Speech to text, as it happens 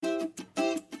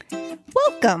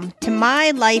Welcome to My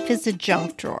Life is a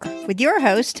Junk Drawer with your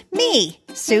host, me,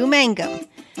 Sue Mangum.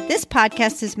 This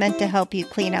podcast is meant to help you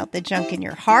clean out the junk in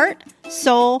your heart,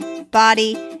 soul,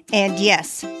 body, and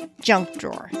yes, junk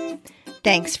drawer.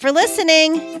 Thanks for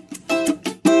listening.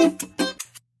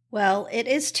 Well, it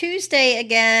is Tuesday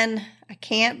again. I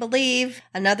can't believe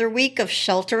another week of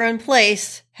shelter in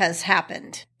place has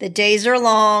happened. The days are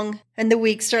long, and the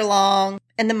weeks are long,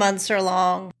 and the months are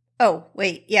long. Oh,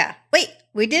 wait,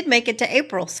 we did make it to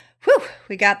April. Whew,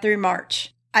 we got through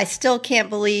March. I still can't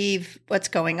believe what's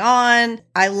going on.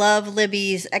 I love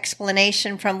Libby's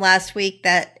explanation from last week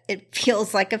that it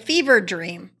feels like a fever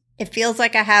dream. It feels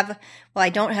like I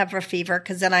don't have a fever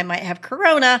because then I might have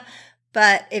corona,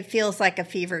 but it feels like a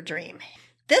fever dream.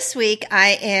 This week,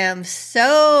 I am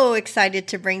so excited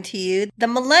to bring to you the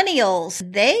Millennials.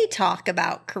 They talk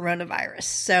about coronavirus.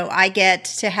 So I get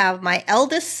to have my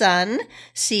eldest son,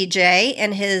 CJ,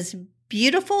 and his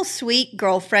beautiful, sweet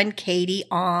girlfriend, Katie,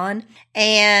 on.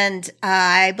 And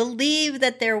I believe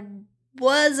that there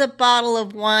was a bottle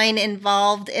of wine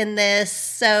involved in this.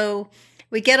 So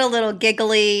we get a little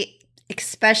giggly,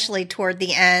 especially toward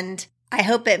the end. I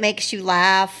hope it makes you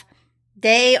laugh.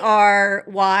 They are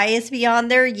wise beyond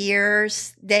their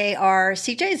years.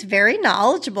 CJ is very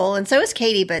knowledgeable, and so is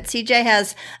Katie, but CJ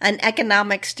has an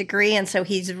economics degree, and so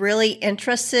he's really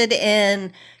interested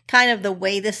in kind of the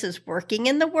way this is working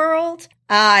in the world.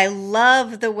 I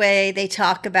love the way they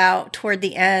talk about toward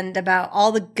the end about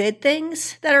all the good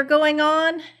things that are going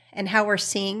on and how we're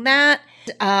seeing that.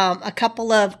 A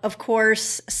couple of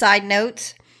course, side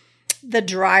notes. The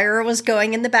dryer was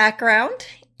going in the background.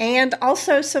 And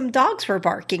also some dogs were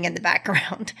barking in the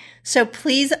background. So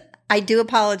please, I do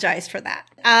apologize for that.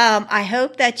 I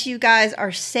hope that you guys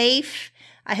are safe.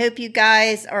 I hope you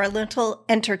guys are a little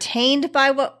entertained by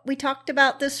what we talked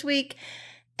about this week.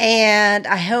 And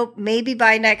I hope maybe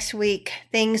by next week,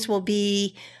 things will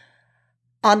be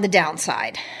on the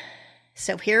downside.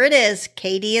 So here it is,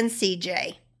 Katie and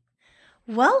CJ.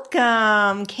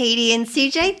 Welcome, Katie and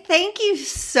CJ. Thank you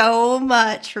so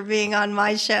much for being on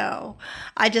my show.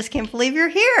 I just can't believe you're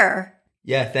here.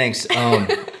 Yeah, thanks. I'm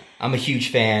a huge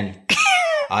fan.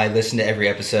 I listen to every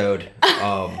episode.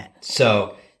 My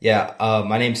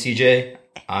name's CJ.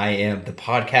 I am the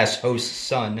podcast host's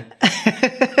son.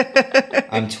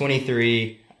 I'm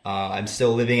 23. I'm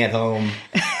still living at home.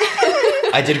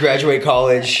 I did graduate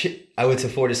college. I went to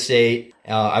Florida State.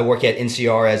 I work at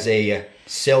NCR as a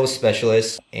sales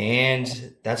specialist,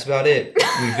 and that's about it.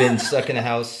 We've been stuck in the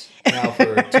house now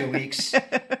for 2 weeks.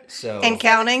 And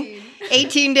counting.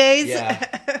 18 days.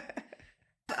 Yeah.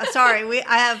 Sorry,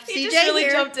 I have CJ really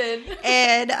here jumped in.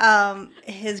 and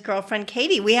his girlfriend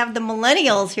Katie. We have the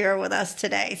Millennials here with us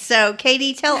today. So,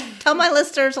 Katie, tell my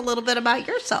listeners a little bit about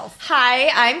yourself. Hi,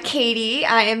 I'm Katie.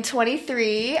 I am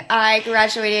 23. I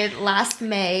graduated last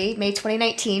May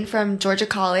 2019 from Georgia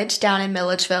College down in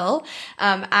Milledgeville.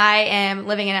 I am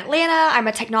living in Atlanta. I'm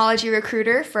a technology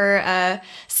recruiter for a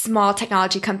small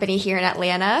technology company here in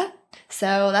Atlanta.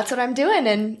 So that's what I'm doing.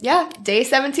 And yeah, day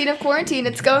 17 of quarantine.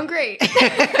 It's going great.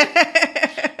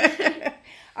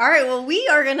 All right. Well,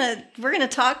 we're going to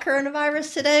talk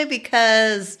coronavirus today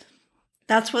because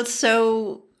that's what's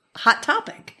so hot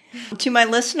topic. To my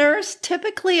listeners,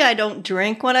 typically I don't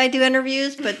drink when I do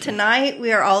interviews, but tonight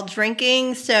we are all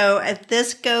drinking. So if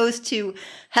this goes to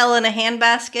hell in a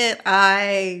handbasket,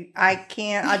 I'm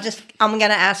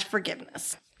going to ask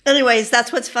forgiveness. Anyways,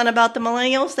 that's what's fun about the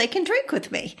Millennials. They can drink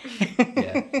with me.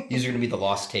 Yeah, these are going to be the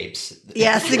lost tapes.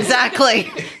 Yes, exactly.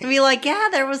 Be like, yeah,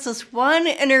 there was this one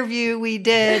interview we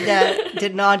did that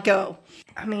did not go.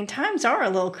 I mean, times are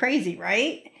a little crazy,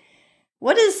 right?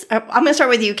 I'm going to start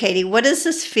with you, Katie. What does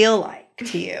this feel like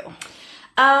to you?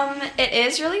 It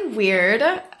is really weird.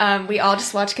 We all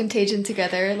just watched Contagion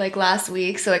together like last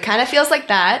week, so it kind of feels like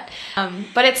that.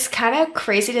 But it's kind of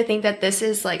crazy to think that this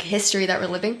is like history that we're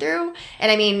living through.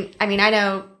 And I mean, I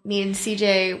know me and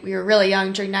CJ, we were really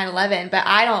young during 9/11, but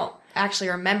I don't actually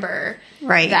remember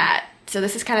that. So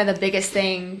this is kind of the biggest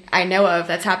thing I know of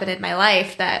that's happened in my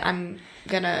life that I'm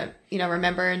gonna,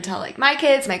 remember and tell like my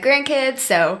kids, my grandkids.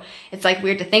 So it's like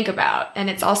weird to think about. And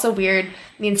it's also weird.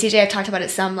 Me and CJ have talked about it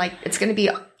some, like it's going to be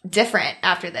different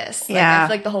after this. Like, yeah. I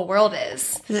feel like the whole world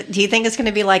is. Do you think it's going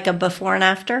to be like a before and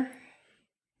after?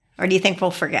 Or do you think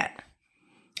we'll forget?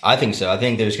 I think so. I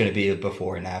think there's going to be a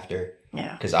before and after.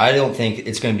 Yeah. Because I don't think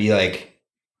it's going to be like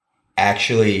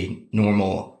actually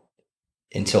normal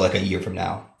until like a year from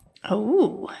now.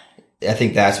 Oh. I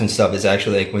think that's when stuff is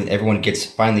actually like when everyone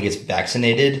finally gets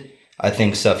vaccinated. I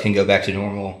think stuff can go back to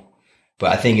normal,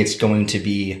 but I think it's going to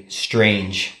be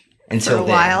strange until for a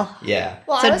while. Yeah.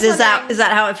 Well, so is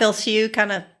that how it feels to you?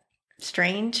 Kind of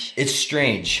strange? It's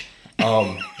strange.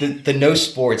 The no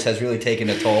sports has really taken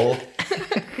a toll.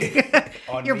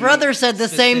 On Your me brother said the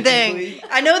same thing. specifically.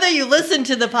 I know that you listened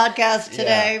to the podcast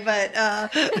today, but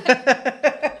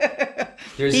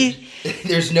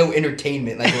There's no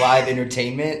entertainment, like live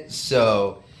entertainment,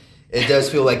 so it does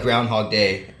feel like Groundhog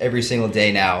Day every single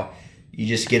day now. You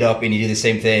just get up and you do the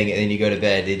same thing, and then you go to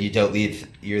bed, and you don't leave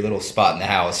your little spot in the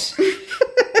house.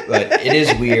 But it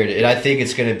is weird, and I think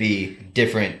it's going to be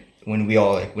different when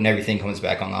when everything comes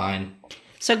back online.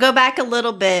 So go back a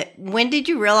little bit. When did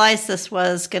you realize this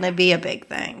was going to be a big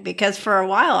thing? Because for a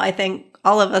while, I think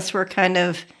all of us were kind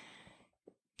of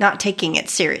not taking it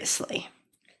seriously.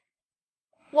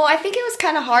 Well, I think it was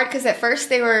kind of hard because at first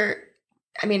they were,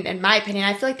 I mean, in my opinion,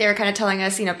 I feel like they were kind of telling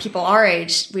us, people our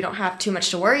age, we don't have too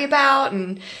much to worry about.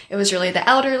 And it was really the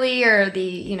elderly or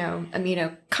the,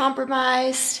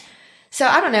 immunocompromised. So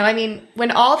I don't know. I mean, when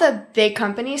all the big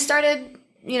companies started,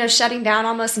 shutting down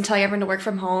almost and telling everyone to work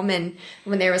from home, and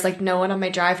when there was like no one on my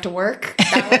drive to work,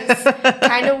 that was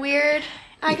kind of weird,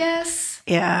 I guess.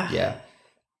 Yeah.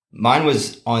 Mine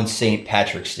was on St.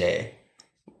 Patrick's Day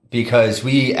because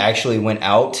we actually went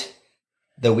out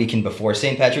the weekend before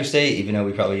St. Patrick's Day, even though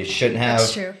we probably shouldn't have.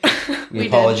 That's true. We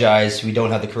apologize. We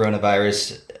don't have the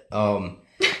coronavirus.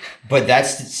 But that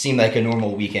seemed like a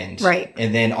normal weekend. Right.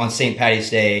 And then on St.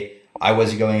 Patty's Day, I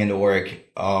wasn't going into work.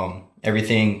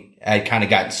 Everything had kind of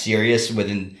gotten serious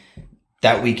within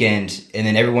that weekend. And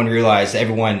then everyone realized that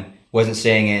everyone wasn't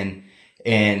staying in.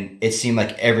 And it seemed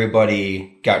like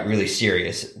everybody got really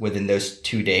serious within those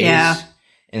 2 days. Yeah.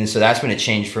 And so that's when it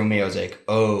changed for me. I was like,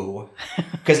 oh,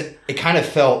 because it kind of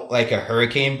felt like a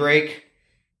hurricane break.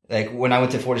 Like when I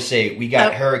went to Florida State, we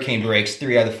got hurricane breaks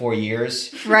 3 out of the 4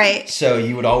 years. Right. So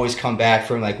you would always come back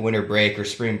from like winter break or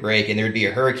spring break and there would be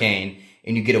a hurricane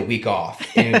and you get a week off.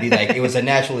 And it would be like, it was a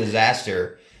natural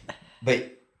disaster,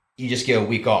 but you just get a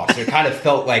week off. So it kind of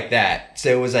felt like that. So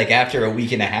it was like after a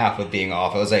week and a half of being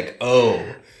off, I was like, oh,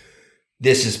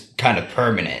 this is kind of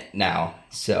permanent now.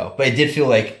 So, but it did feel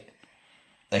like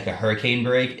a hurricane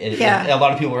break. A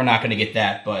lot of people are not going to get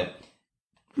that, but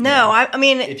no, I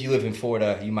mean, if you live in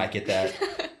Florida, you might get that.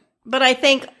 But I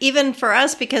think even for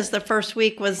us, because the first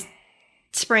week was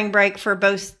spring break for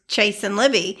both Chase and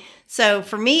Libby. So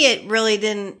for me, it really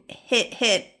didn't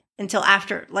hit until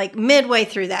after, like midway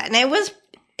through that. And it was,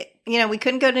 we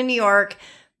couldn't go to New York,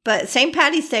 but St.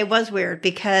 Patty's Day was weird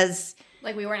because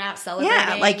like we weren't out celebrating.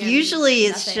 Yeah, like usually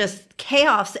it's just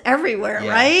chaos everywhere,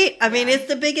 right? I mean, it's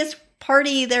the biggest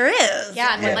party there is.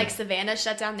 Yeah, and then like Savannah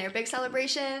shut down their big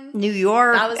celebration. New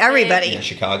York, everybody. Yeah,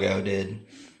 Chicago did.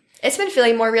 It's been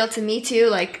feeling more real to me too,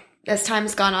 like as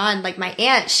time's gone on. Like my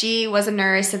aunt, she was a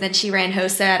nurse and then she ran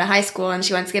HOSA at a high school and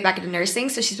she wants to get back into nursing.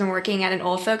 So she's been working at an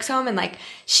old folks home and like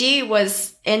she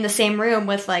was in the same room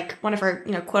with like one of her,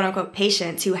 quote unquote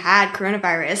patients who had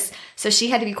coronavirus. So she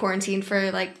had to be quarantined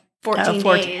for like 14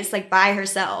 days, like by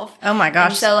herself. Oh my gosh.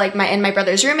 And so like my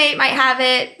brother's roommate might have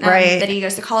it, right, that he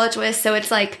goes to college with. So it's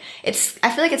like, I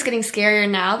feel like it's getting scarier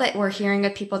now that we're hearing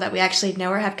of people that we actually know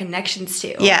or have connections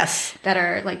to. Yes. That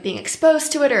are like being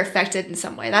exposed to it or affected in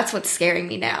some way. That's what's scaring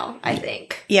me now, I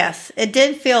think. Yes. It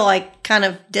did feel like kind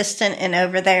of distant and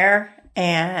over there.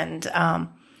 And I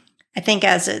think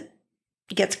as it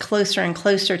gets closer and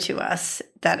closer to us,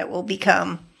 that it will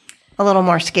become a little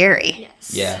more scary.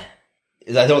 Yes. Yeah.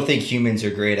 I don't think humans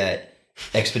are great at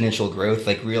exponential growth,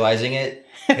 like realizing it.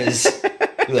 Because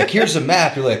you're like, here's a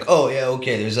map. You're like, oh, yeah,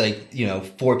 okay. There's like,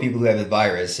 4 people who have the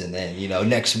virus. And then,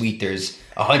 next week there's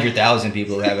 100,000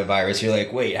 people who have a virus. You're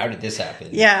like, wait, how did this happen?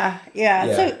 Yeah.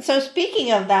 So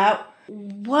speaking of that,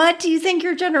 what do you think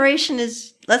your generation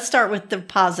is? Let's start with the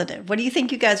positive. What do you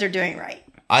think you guys are doing right?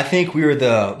 I think we were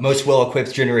the most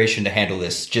well-equipped generation to handle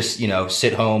this. Just,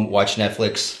 sit home, watch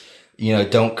Netflix.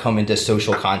 Don't come into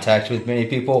social contact with many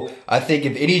people. I think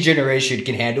if any generation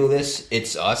can handle this,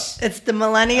 it's us. It's the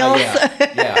millennials.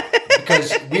 Yeah,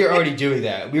 because we were already doing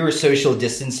that. We were social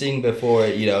distancing before,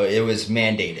 it was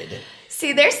mandated.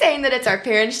 See, they're saying that it's our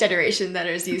parents' generation that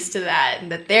is used to that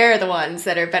and that they're the ones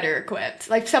that are better equipped.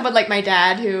 Like someone like my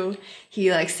dad who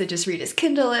he likes to just read his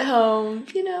Kindle at home,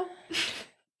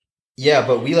 Yeah,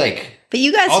 but But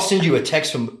you guys... I'll send you a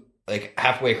text from like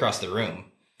halfway across the room.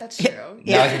 That's true.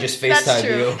 Now I can just FaceTime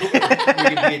you. We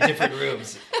can be in different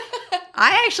rooms.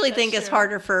 I actually think it's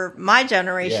harder for my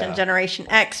generation, Generation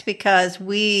X, because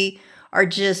we are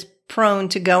just prone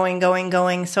to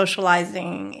going,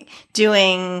 socializing,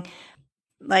 doing,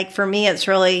 like for me, it's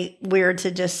really weird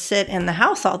to just sit in the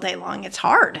house all day long. It's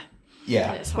hard.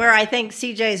 Yeah. It is hard. Where I think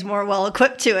CJ is more well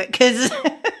equipped to it because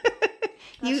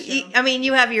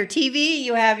you have your TV,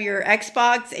 you have your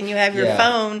Xbox, and you have your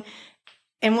phone.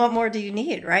 And what more do you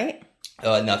need, right?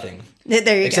 Nothing.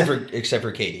 There you except go. Except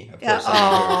for Katie, of course.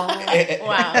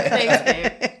 Wow, thanks,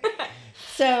 babe.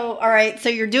 So, all right. So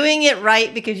you're doing it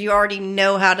right because you already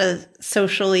know how to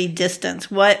socially distance.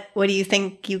 What do you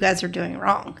think you guys are doing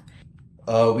wrong?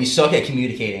 We suck at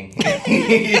communicating.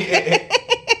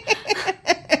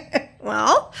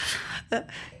 Well,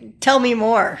 tell me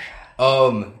more.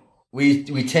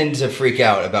 We tend to freak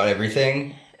out about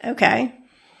everything. Okay.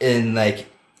 And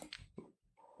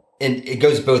it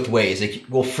goes both ways. Like,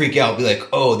 we'll freak out, be like,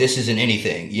 "Oh, this isn't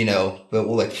anything," but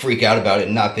we'll like freak out about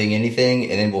it not being anything,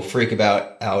 and then we'll freak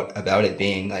out about it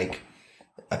being like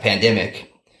a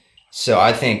pandemic. So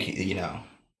I think,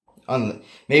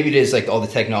 maybe it is like all the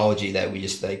technology that we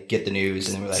just like get the news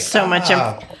and then we're like,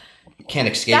 can't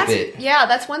escape it. Yeah,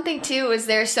 that's one thing too, is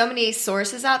there's so many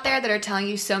sources out there that are telling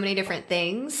you so many different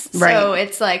things. Right. So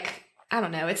it's like, I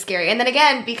don't know, it's scary. And then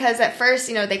again, because at first,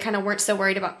 they kind of weren't so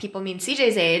worried about people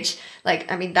CJ's age.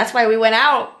 Like, I mean, that's why we went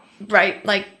out, right?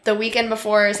 Like the weekend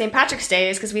before St. Patrick's Day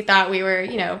is because we thought we were,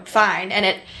 fine.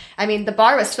 And the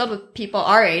bar was filled with people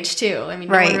our age too. I mean,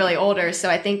 no one really older. So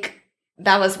I think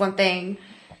that was one thing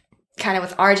kind of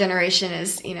with our generation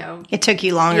is, it took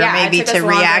you longer maybe to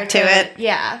react to it.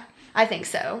 Yeah, I think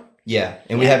so. Yeah.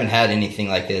 And we haven't had anything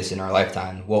like this in our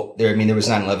lifetime. Well, there was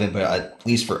 9/11, but at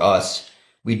least for us,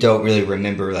 we don't really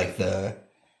remember like the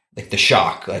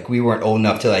shock. Like we weren't old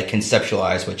enough to like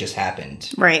conceptualize what just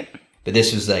happened. Right. But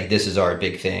this is our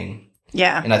big thing.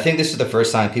 Yeah. And I think this is the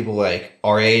first time people like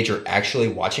our age are actually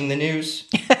watching the news.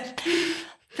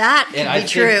 That could be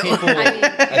true.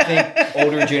 I think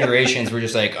older generations were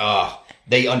just like,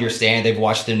 they understand. They've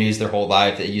watched the news their whole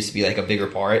life. It used to be like a bigger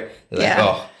part. They're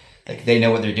like, like they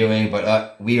know what they're doing.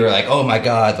 But we were like, oh my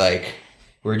God, like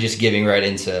we're just giving right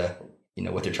into,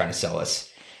 what they're trying to sell us.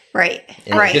 Right.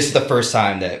 And this is the first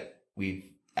time that we've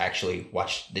actually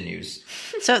watched the news.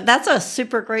 So that's a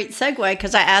super great segue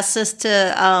because I asked this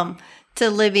to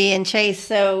Libby and Chase.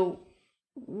 So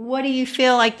what do you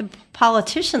feel like the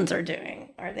politicians are doing?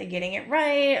 Are they getting it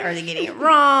right? Are they getting it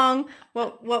wrong?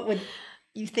 What would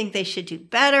you think they should do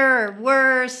better or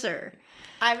worse? Or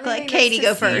I'm let Katie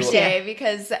go first. Yeah,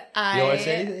 because You want to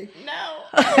say anything? No.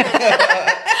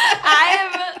 I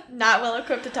am not well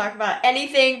equipped to talk about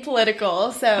anything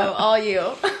political, so all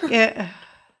you. Yeah.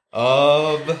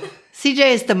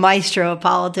 CJ is the maestro of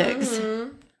politics.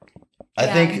 Mm-hmm. I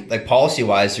think like policy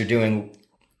wise, they're doing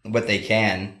what they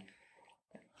can.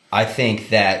 I think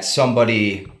that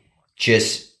somebody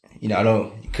just,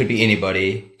 it could be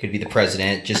anybody, could be the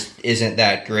president, just isn't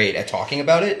that great at talking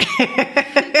about it.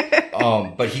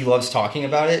 But he loves talking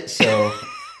about it, so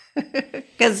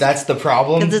that's the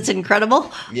problem. Because it's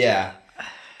incredible. Yeah.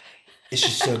 It's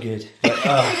just so good. But,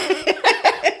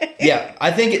 yeah,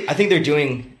 I think they're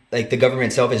doing, like, the government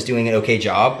itself is doing an okay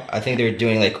job. I think they're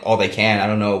doing, like, all they can. I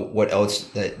don't know what else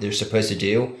that they're supposed to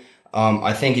do.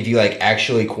 I think if you, like,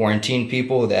 actually quarantine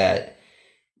people, that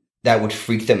would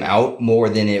freak them out more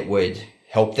than it would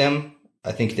help them.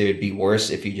 I think they would be worse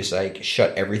if you just, like,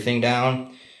 shut everything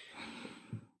down.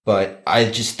 But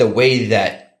the way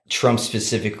that Trump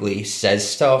specifically says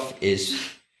stuff is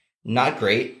not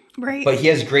great. Right. But he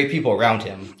has great people around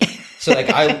him. So, like,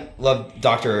 I love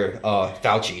Dr.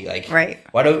 Fauci. Like, right.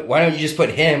 Why don't you just put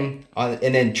him on,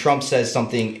 and then Trump says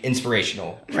something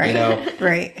inspirational, right.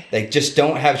 Right. Like, just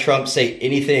don't have Trump say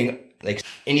anything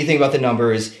about the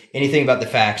numbers, anything about the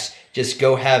facts. Just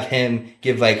go have him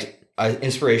give, like, an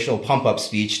inspirational pump-up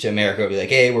speech to America. Be like,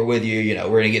 hey, we're with you, we're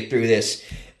going to get through this.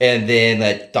 And then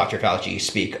let Dr. Fauci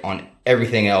speak on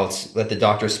everything else. Let the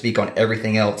doctors speak on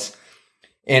everything else.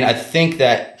 And I think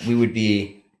that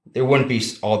there wouldn't be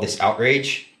all this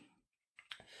outrage.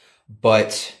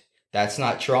 But that's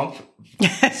not Trump.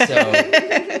 So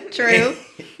true.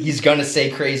 He's going to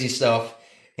say crazy stuff.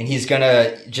 And he's going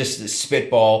to just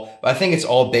spitball. But I think it's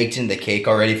all baked in the cake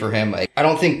already for him. Like, I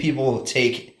don't think people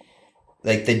take,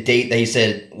 like, the date that he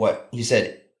said Easter. Well, he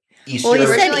said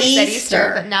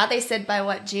Easter, but now they said by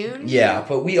what, June? Yeah,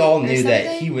 but we all knew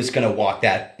that he was going to walk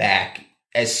that back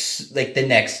as, like, the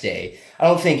next day. I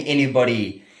don't think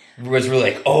anybody was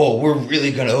really like, oh, we're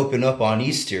really going to open up on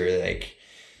Easter. Like,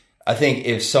 I think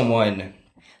if someone...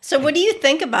 So what do you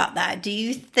think about that? Do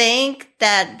you think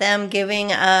that them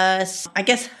giving us, I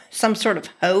guess, some sort of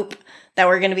hope that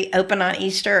we're going to be open on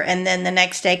Easter, and then the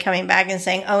next day coming back and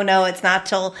saying, oh, no, it's not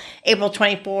till April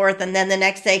 24th, and then the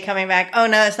next day coming back, oh,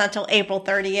 no, it's not till April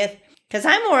 30th? Because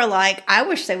I'm more like, I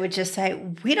wish they would just say,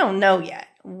 we don't know yet.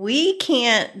 We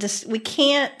can't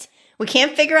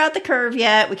figure out the curve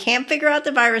yet. We can't figure out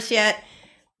the virus yet.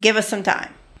 Give us some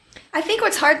time. I think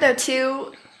what's hard, though,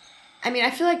 too, I mean,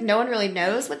 I feel like no one really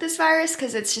knows what this virus,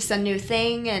 because it's just a new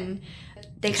thing, and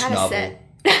they kind of said...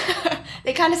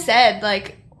 They kind of said,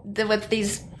 like, with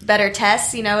these better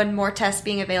tests, and more tests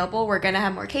being available, we're going to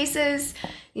have more cases.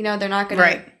 They're not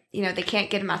going to, they can't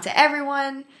get them out to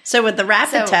everyone. So with the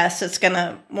rapid test,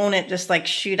 won't it just like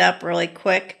shoot up really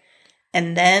quick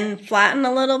and then flatten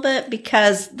a little bit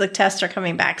because the tests are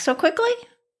coming back so quickly?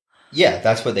 Yeah,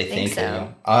 that's what they think.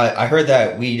 So. I heard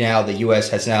that the U.S.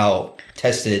 has now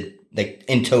tested, like,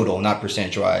 in total, not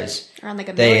percentage-wise. Around like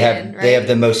a million, They have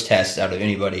the most tests out of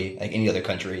anybody, like any other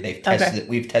country.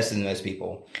 We've tested the most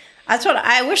people. That's what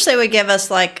I wish they would give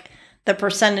us, like, the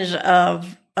percentage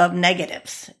of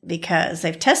negatives, because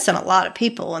they've tested a lot of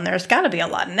people and there's got to be a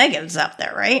lot of negatives out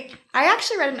there, right? I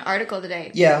actually read an article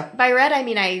today. Yeah. By read, I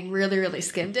mean I really, really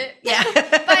skimmed it. Yeah.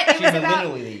 But it was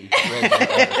literally read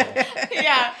that article.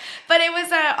 Yeah. But it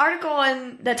was an article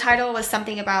and the title was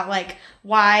something about like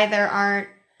why there aren't,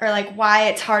 or like why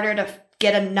it's harder to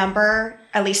get a number,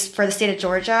 at least for the state of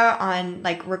Georgia, on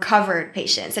like recovered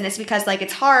patients. And it's because like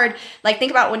it's hard. Like think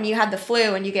about when you had the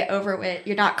flu and you get over it,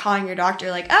 you're not calling your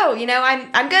doctor like, oh,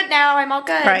 I'm good now, I'm all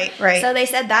good. Right. So they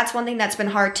said that's one thing that's been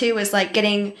hard too, is like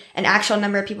getting an actual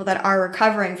number of people that are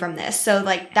recovering from this. So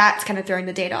like that's kind of throwing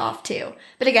the data off too.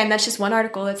 But again, that's just one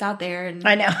article that's out there, and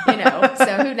I know.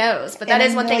 So who knows? But that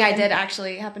is one thing I did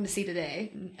actually happen to see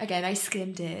today. Again, I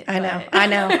skimmed it. I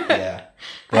know. Yeah.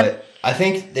 But I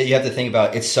think that you have to think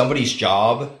about, it's somebody's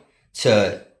job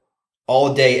to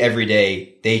all day, every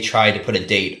day, they try to put a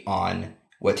date on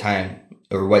what time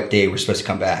or what day we're supposed to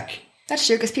come back. That's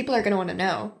true, because people are going to want to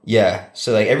know. Yeah.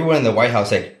 So like everyone in the White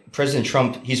House, like President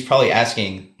Trump, he's probably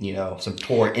asking, some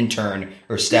poor intern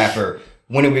or staffer,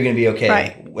 when are we going to be okay?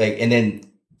 Right. Like, and then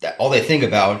all they think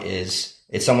about is,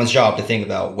 it's someone's job to think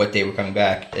about what day we're coming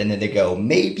back. And then they go,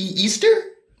 maybe Easter?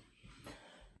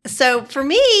 So for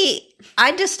me,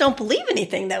 I just don't believe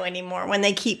anything though anymore when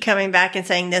they keep coming back and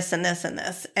saying this and this and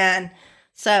this. And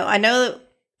so I know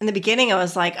in the beginning I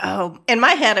was like, oh, in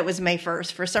my head it was May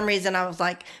 1st. For some reason I was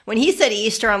like, when he said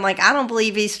Easter, I'm like, I don't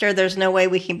believe Easter. There's no way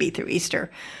we can be through Easter.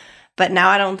 But now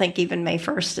I don't think even May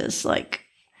 1st is like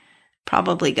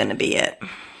probably going to be it.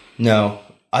 No,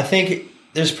 I think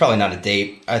there's probably not a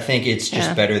date. I think it's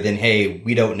just better than, hey,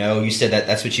 we don't know. You said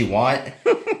that's what you want.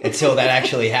 Until that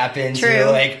actually happens. True.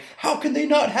 You're like, how can they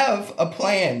not have a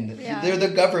plan? Yeah. They're the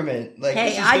government. Like,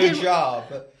 Hey, this is their job.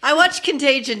 I watched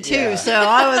Contagion too, so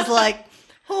I was like,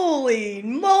 holy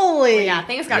moly. Well, yeah,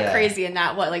 things got crazy in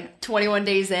that, 21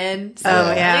 days in? So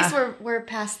at least we're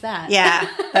past that. Yeah,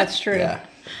 that's true. Yeah.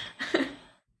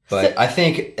 But I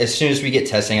think as soon as we get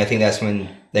testing, I think that's when,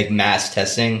 like, mass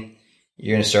testing,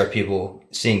 you're going to start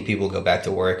seeing people go back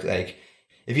to work. Like,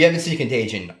 if you haven't seen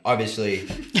Contagion, obviously...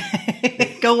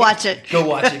 Go watch it. Go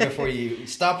watch it before you...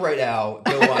 Stop right now,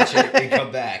 go watch it, and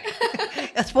come back.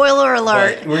 A spoiler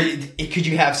alert. Could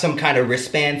you have some kind of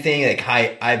wristband thing? Like,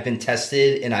 hi, I've been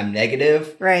tested and I'm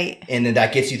negative. Right. And then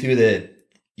that gets you through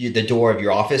the door of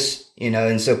your office,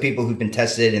 And so people who've been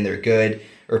tested and they're good,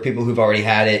 or people who've already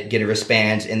had it, get a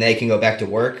wristband and they can go back to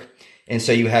work. And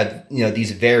so you have,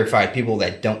 these verified people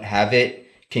that don't have it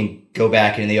can go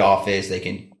back in the office. They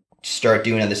can start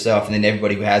doing other stuff. And then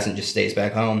everybody who hasn't just stays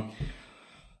back home.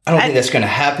 I don't think that's going to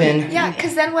happen. Yeah,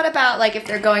 because then what about, like, if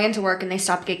they're going into work and they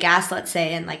stop to get gas, let's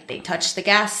say, and, like, they touch the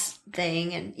gas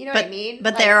thing, and you know what I mean?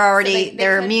 But like, they're already, so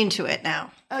they're immune to it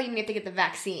now. Oh, you have to get the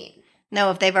vaccine. No,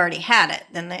 if they've already had it,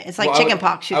 then it's like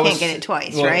chickenpox. You can't get it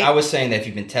twice, right? I was saying that if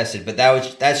you've been tested, but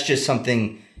that's just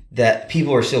something that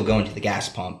people are still going to the gas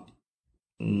pump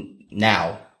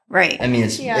now. Right. I mean,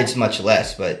 it's much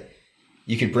less, but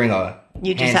you could bring a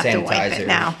you just hand have sanitizer. to wipe it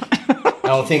now. I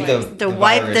don't think the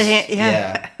wipe virus, the hand.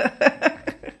 Yeah.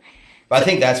 But I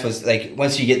think that's what's like.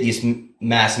 Once you get these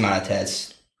mass amount of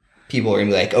tests, people are gonna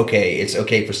be like, okay, it's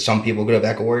okay for some people to go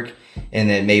back to work, and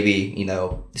then maybe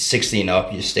 60 and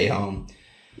up, you just stay home.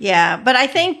 Yeah, but I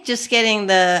think just getting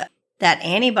that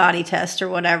antibody test or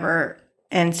whatever,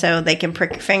 and so they can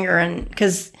prick your finger, and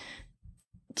because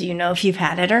do you know if you've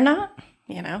had it or not?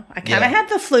 I kind of had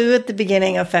the flu at the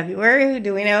beginning of February.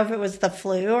 Do we know if it was the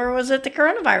flu or was it the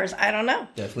coronavirus? I don't know.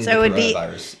 Definitely so the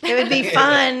coronavirus. It would be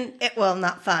fun. Well,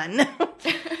 not fun.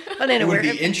 But anyway, it would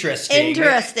be interesting.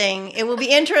 Interesting. It will be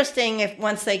interesting if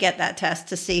once they get that test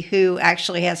to see who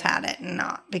actually has had it and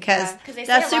not, because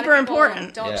that's super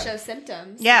important. Don't show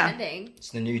symptoms. Yeah. Depending.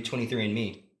 It's the new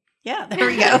 23andMe. Yeah, there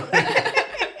we go.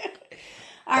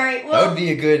 All right. Well, that would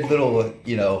be a good little,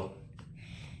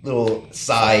 little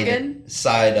side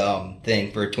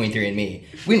thing for 23andMe.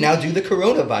 We now do the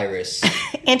coronavirus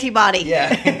antibody.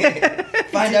 Yeah.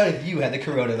 Find out if you had the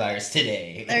coronavirus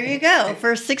today. There you go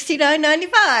for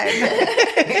 $69.95.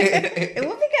 It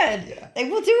will be good. Yeah. They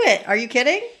will do it. Are you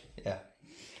kidding? Yeah.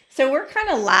 So we're kind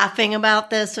of laughing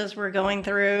about this as we're going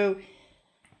through,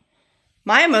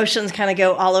 My emotions kind of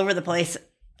go all over the place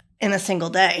in a single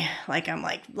day. Like I'm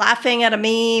like laughing at a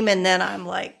meme, and then I'm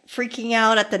like freaking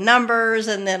out at the numbers,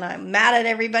 and then I'm mad at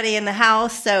everybody in the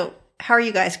house. So how are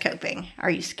you guys coping? Are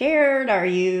you scared? Are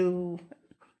you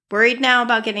worried now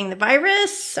about getting the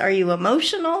virus? Are you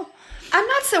emotional? I'm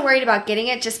not so worried about getting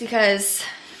it just because,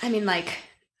 I mean, like,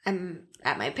 I'm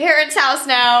at my parents' house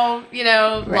now, you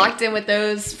know, locked in with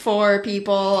those 4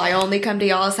 people. I only come to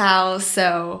y'all's house,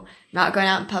 so not going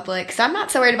out in public. So I'm not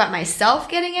so worried about myself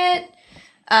getting it.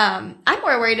 I'm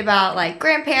more worried about, like,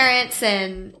 grandparents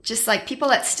and just, like, people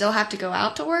that still have to go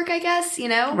out to work, I guess, you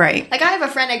know? Right. Like, I have a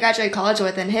friend I graduated college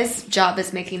with, and his job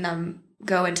is making them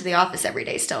go into the office every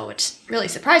day still, which really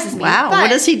surprises me. Wow. What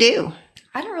does he do?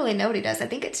 I don't really know what he does. I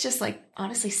think it's just, like,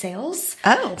 honestly, sales.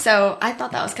 Oh. So I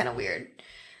thought that was kind of weird.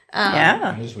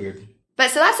 Yeah. It is weird. But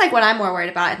so that's like what I'm more worried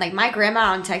about. And like my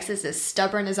grandma in Texas is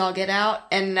stubborn as all get out,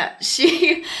 and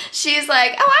she's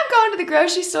like, "Oh, I'm going to the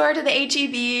grocery store to the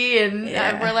HEB,"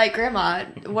 and we're like, "Grandma,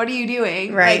 what are you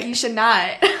doing? Right. Like you should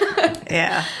not."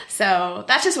 Yeah. So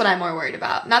that's just what I'm more worried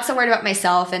about. Not so worried about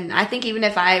myself. And I think even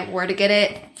if I were to get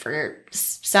it for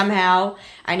somehow,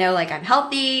 I know like I'm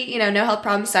healthy, you know, no health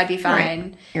problems, so I'd be fine.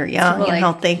 Right. You're young and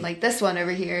healthy. Like this one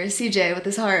over here, CJ with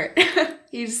his heart.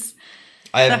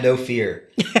 I have no fear,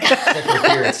 except for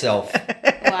fear itself.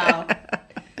 Wow.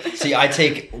 See, I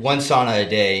take 1 sauna a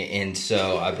day, and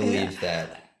so I believe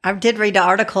that. I did read an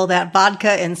article that vodka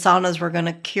and saunas were going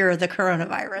to cure the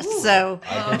coronavirus. Ooh, so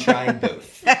I've been trying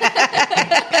both.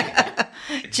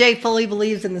 Jay fully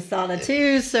believes in the sauna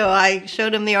too. So I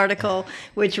showed him the article,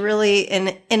 which really,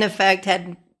 in effect,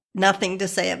 had nothing to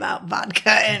say about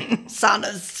vodka and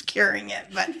saunas curing it,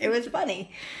 but it was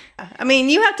funny. I mean,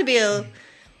 you have to be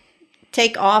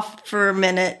take off for a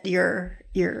minute your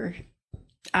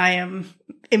I am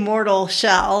immortal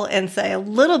shell and say a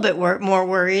little bit more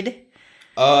worried.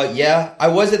 Yeah, I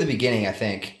was at the beginning, I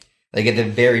think. Like at the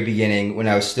very beginning when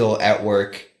I was still at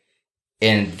work,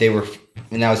 and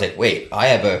I was like, wait, I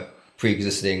have a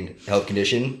pre-existing health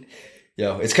condition. You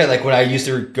know, it's kind of like when I used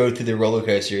to go through the roller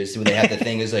coasters when they have the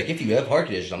thing is like, if you have heart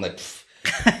condition, I'm like,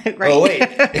 right. Oh, wait.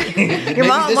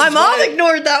 My mom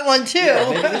ignored that one too. Yeah,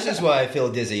 maybe this is why I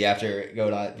feel dizzy after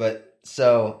going on it. But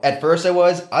so at first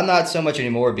I'm not so much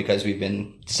anymore because we've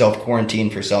been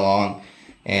self-quarantined for so long,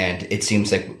 and it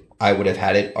seems like I would have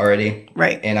had it already.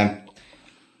 Right. And I'm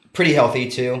pretty healthy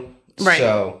too. Right.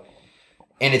 So,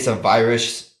 and it's a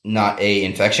virus, not a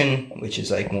infection, which is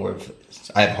like more of,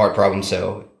 I have heart problems,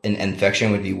 so an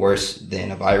infection would be worse than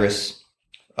a virus.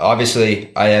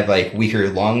 Obviously, I have like weaker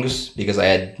lungs because I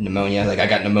had pneumonia. Like I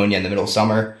got pneumonia in the middle of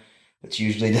summer, which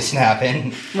usually doesn't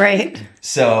happen. Right.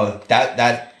 So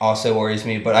that also worries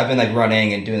me. But I've been like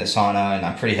running and doing the sauna, and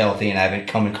I'm pretty healthy, and I haven't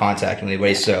come in contact with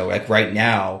anybody. So like right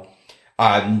now,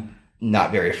 I'm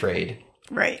not very afraid.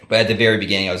 Right. But at the very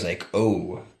beginning, I was like,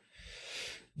 oh,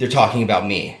 they're talking about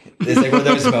me. It's like one of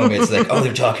those moments like, oh,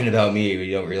 they're talking about me.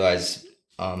 You don't realize.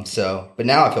 But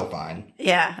now I feel fine.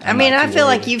 Yeah. I mean, I feel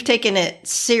like you've taken it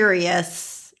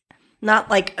serious,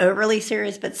 not like overly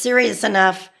serious, but serious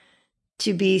enough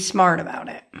to be smart about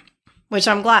it, which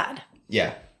I'm glad.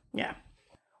 Yeah. Yeah.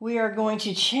 We are going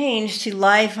to change to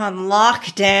life on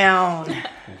lockdown.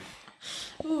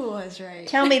 Ooh, that's right.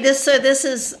 Tell me this. So this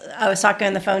is, I was talking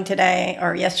on the phone today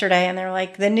or yesterday, and they're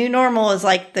like, the new normal is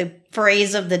like the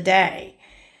phrase of the day.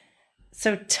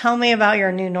 So tell me about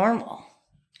your new normal.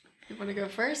 You want to go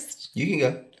first? You can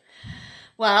go.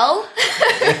 Well,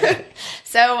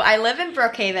 so I live in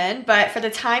Brookhaven, but for the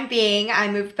time being, I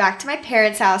moved back to my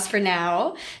parents' house for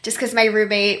now, just because my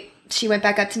roommate, she went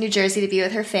back up to New Jersey to be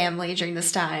with her family during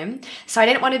this time. So I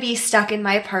didn't want to be stuck in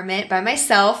my apartment by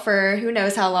myself for who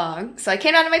knows how long. So I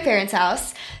came out of my parents'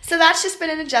 house. So that's just been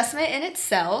an adjustment in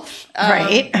itself.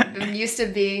 Right. I'm used to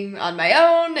being on my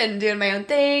own and doing my own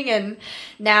thing. And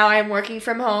now I'm working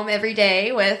from home every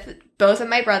day with both of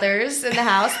my brothers in the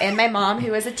house and my mom,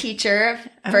 who is a teacher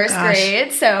of first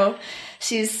grade. So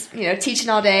she's, teaching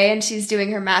all day, and she's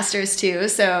doing her master's too.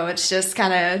 So it's just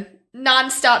kind of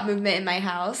nonstop movement in my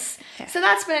house. Yeah. So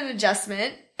that's been an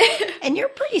adjustment. And you're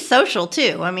pretty social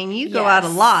too. I mean, you go out a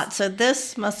lot. So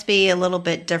this must be a little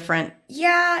bit different.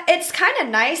 Yeah, it's kind of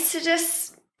nice to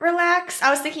just relax.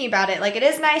 I was thinking about it. Like, it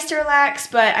is nice to relax,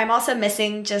 but I'm also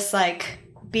missing just like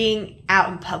being out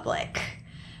in public.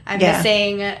 I'm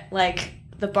missing like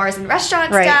the bars and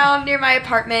restaurants down near my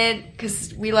apartment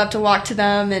because we love to walk to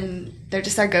them, and they're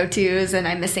just our go-tos, and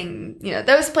I'm missing,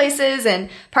 those places. And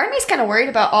part of me is kind of worried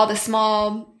about all the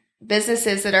small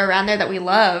businesses that are around there that we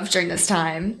love during this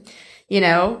time.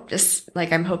 Just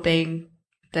like I'm hoping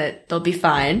that they'll be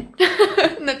fine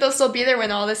and that they'll still be there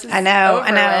when all this is over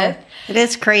with. It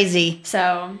is crazy.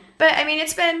 So, But I mean,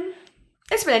 it's been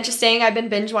interesting. I've been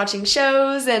binge watching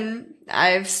shows, and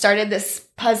I've started this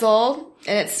puzzle,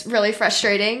 and it's really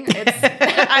frustrating.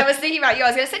 I was thinking about you. I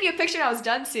was going to send you a picture and I was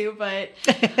done, Sue, but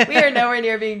we are nowhere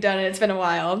near being done, and it's been a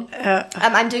while.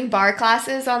 I'm doing bar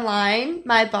classes online.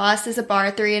 My boss is a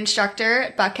Bar 3 instructor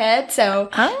at Buckhead,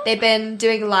 so they've been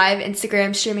doing live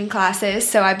Instagram streaming classes,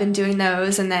 so I've been doing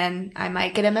those, and then I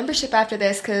might get a membership after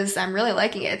this because I'm really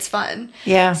liking it. It's fun.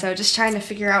 Yeah. So just trying to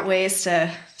figure out ways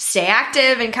to stay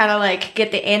active and kind of like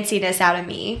get the antsiness out of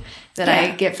me that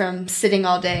I get from sitting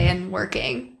all day and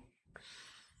working.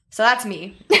 So that's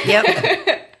me.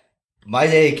 Yep. My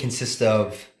day consists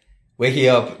of waking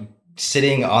up,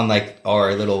 sitting on like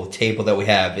our little table that we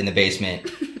have in the basement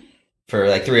for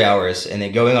like 3 hours, and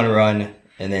then going on a run,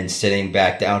 and then sitting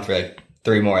back down for like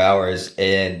 3 more hours,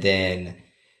 and then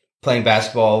playing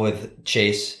basketball with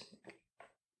Chase.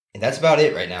 And that's about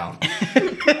it right now.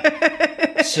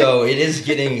 So it is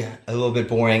getting a little bit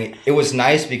boring. It was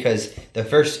nice because the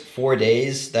first 4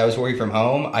 days that I was working from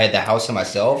home, I had the house to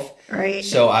myself. Right.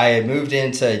 So I moved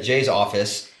into Jay's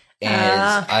office, and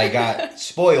I got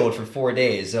spoiled for 4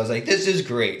 days. I was like, this is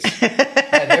great. I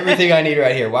have everything I need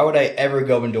right here. Why would I ever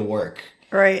go into work?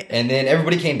 Right. And then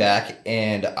everybody came back,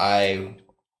 and I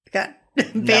got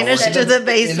vanished to the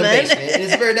basement. In the basement. And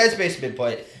it's a very nice basement,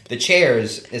 but the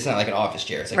chairs, it's not like an office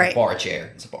chair. It's like a bar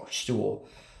chair. It's a bar stool.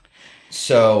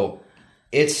 So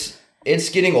it's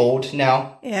getting old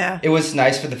now. Yeah. It was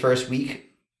nice for the first week.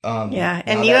 Yeah,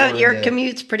 and your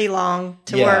commute's pretty long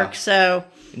to work, so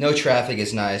no traffic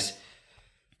is nice.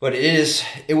 But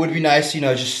it would be nice,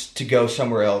 just to go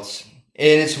somewhere else.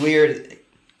 And it's weird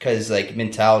because like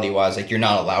mentality wise, like you're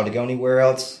not allowed to go anywhere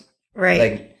else. Right.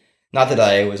 Like not that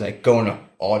I was like going to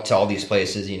all these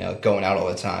places, going out all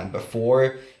the time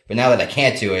before, but now that I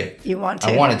can't do it, I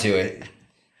want to do it.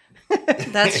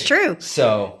 That's true.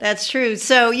 That's true.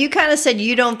 So you kind of said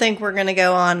you don't think we're going to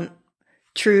go on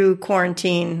true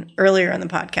quarantine earlier in the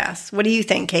podcast. What do you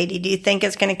think, Katie? Do you think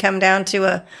it's going to come down to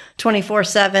a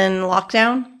 24/7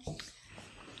 lockdown?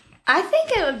 I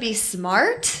think it would be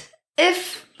smart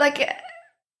if like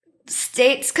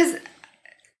states, because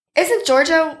isn't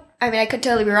Georgia, I mean, I could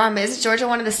totally be wrong, but isn't Georgia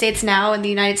one of the states now in the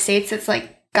United States that's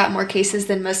like got more cases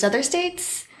than most other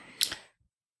states?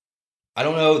 I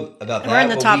don't know about that. We're in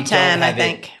the top 10, I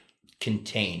think.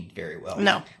 Contained very well.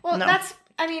 No. Well, no. that's,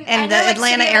 I mean, and I know, the like,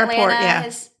 Atlanta airport,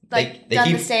 has like they done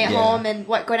keep, the stay at home, and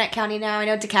what Gwinnett County now. I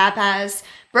know DeKalb has.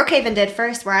 Brookhaven did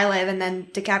first, where I live, and then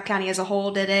DeKalb County as a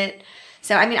whole did it.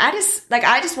 So I mean, I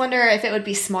just wonder if it would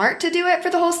be smart to do it for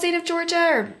the whole state of Georgia,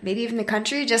 or maybe even the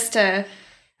country, just for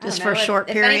a short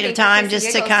period of time,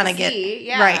 just to kind of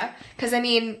get right. Because I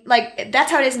mean, like that's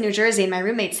how it is in New Jersey, and my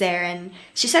roommate's there, and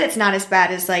she said it's not as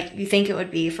bad as like you think it would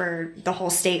be for the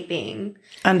whole state being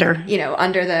under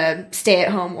the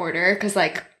stay-at-home order. Because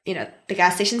like the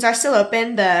gas stations are still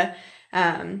open, the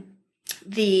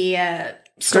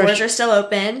stores are still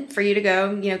open for you to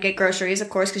go, get groceries, of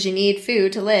course, because you need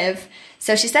food to live.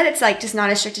 So she said it's like just not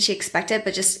as strict as she expected,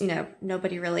 but just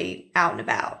nobody really out and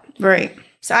about. Right.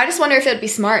 So I just wonder if it would be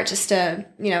smart just to,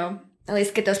 at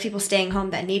least get those people staying home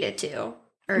that needed to.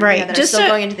 Or that are still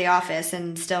going into the office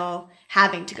and still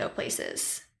having to go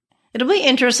places. It'll be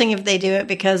interesting if they do it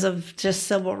because of just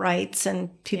civil rights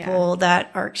and people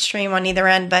that are extreme on either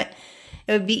end. But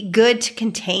it would be good to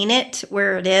contain it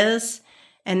where it is.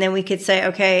 And then we could say,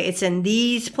 okay, it's in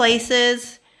these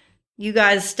places. You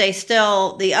guys stay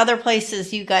still. The other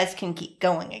places, you guys can keep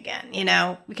going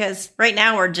again, because right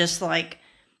now we're just like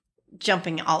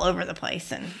jumping all over the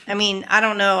place. And I mean, I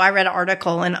don't know. I read an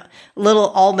article in Little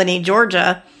Albany,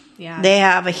 Georgia. Yeah. They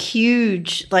have a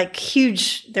huge,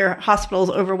 their hospital's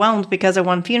overwhelmed because of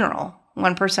one funeral.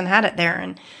 One person had it there,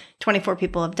 and 24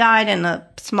 people have died in a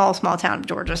small town of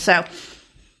Georgia. So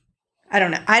I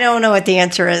don't know. I don't know what the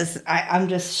answer is. I'm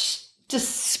just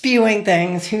spewing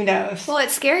things. Who knows? Well,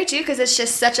 it's scary too because it's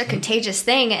just such a contagious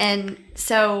thing. And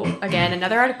so again,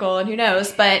 another article, and who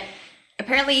knows, but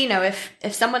apparently,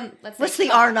 if someone, what's the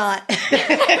R not?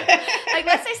 Like,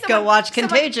 let's say someone go watch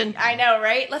Contagion. I know,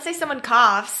 right? Let's say someone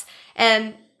coughs,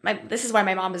 and this is why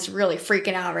my mom is really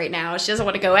freaking out right now. She doesn't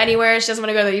want to go anywhere. She doesn't want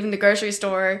to go to even the grocery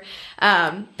store.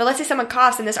 But let's say someone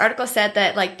coughs, and this article said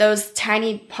that like those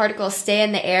tiny particles stay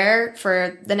in the air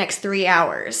for the next 3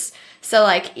 hours. So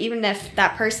like even if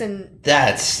that person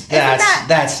that's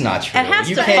not true. It has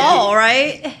to fall,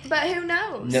 right? But who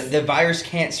knows? No, the virus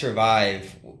can't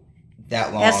survive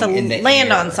that long. It has to in the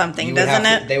land air. on something, doesn't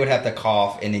it? They would have to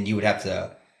cough, and then you would have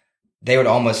to. They would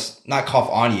almost not cough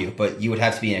on you, but you would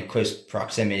have to be in a close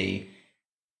proximity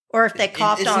Or if they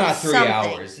coughed it's on not 3 something.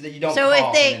 hours. You don't So cough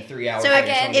if they, and then 3 hours. so later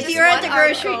again, someone if gets you're at the the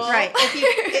virus. grocery, right?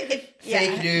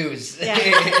 Fake news.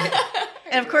 Yeah.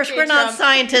 And of course, we're not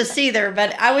scientists either.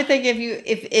 But I would think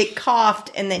if it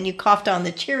coughed and then you coughed on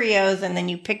the Cheerios and then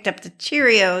you picked up the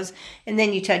Cheerios and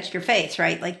then you touched your face,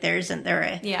 right? Like there isn't there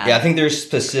a Yeah, I think there's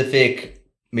specific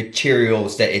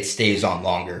materials that it stays on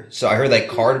longer. So I heard like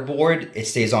cardboard, it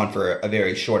stays on for a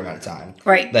very short amount of time.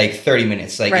 Right. Like 30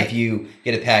 minutes. Like Right. if you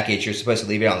get a package, you're supposed to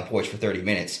leave it on the porch for 30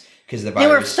 minutes because the They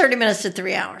were virus. 30 minutes to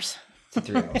 3 hours.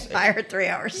 3 hours. I heard 3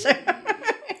 hours.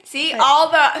 See, all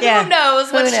the Yeah. who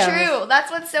knows what's Who knows? true. That's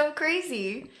what's so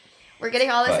crazy. We're getting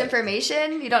all this But-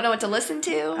 information. You don't know what to listen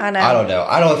to. I know. I don't know.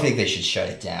 I don't think they should shut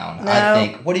it down. No. I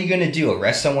think, what are you going to do?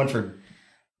 Arrest someone for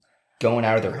going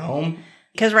out of their home?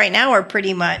 Because right now we're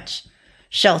pretty much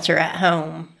shelter at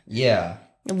home, Yeah.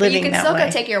 But living you can that still way. go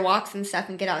take your walks and stuff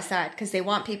and get outside because they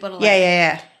want people to like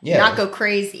yeah. Yeah. not go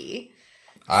crazy.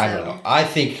 I So- don't know. I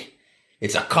think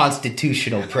it's a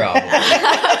constitutional problem.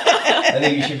 I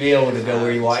think you should be able to go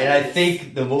where you want. And I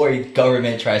think the more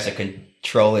government tries to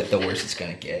control it, the worse it's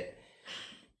going to get.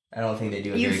 I don't think they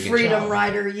do a You very good freedom job.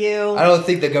 rider, you. I don't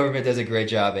think the government does a great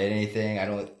job at anything.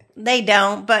 They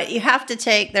don't, but you have to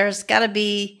there's got to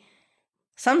be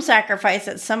some sacrifice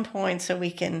at some point so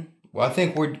we can Well, I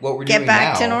think what we're get doing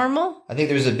back now, to normal. I think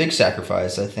there's a big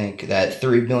sacrifice. I think that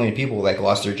 3 million people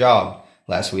lost their job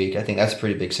last week. I think that's a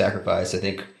pretty big sacrifice. I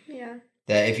think Yeah.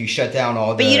 that if you shut down all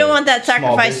the But you don't want that small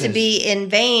sacrifice to business- be in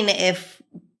vain if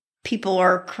people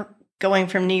are going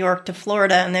from New York to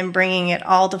Florida and then bringing it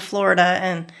all to Florida.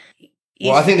 And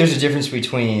Well, I think there's a difference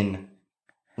between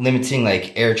limiting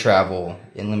like air travel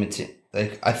and limiting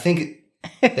I think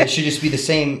that should just be the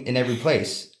same in every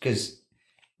place because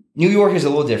New York is a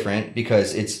little different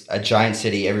because it's a giant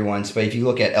city. But if you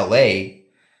look at LA,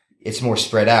 it's more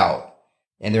spread out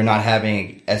and they're not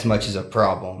having as much as a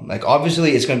problem. Like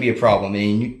obviously it's going to be a problem.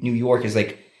 And New York is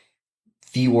like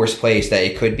the worst place that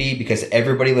it could be because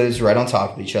everybody lives right on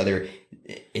top of each other.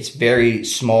 It's very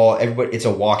small. It's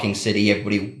a walking city.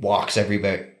 Everybody walks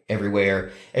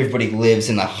everywhere. Everybody lives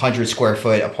in a 100 square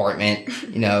foot apartment,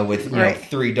 with Right.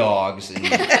 3 dogs and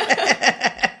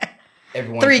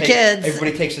everyone 3 kids.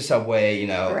 Everybody takes the subway.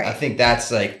 Right. I think that's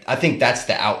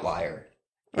the outlier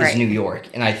is Right. New York,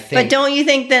 and I think. But don't you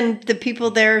think then the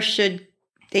people there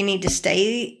they need to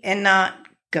stay and not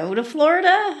go to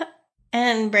Florida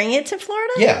and bring it to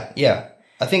Florida? Yeah.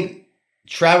 I think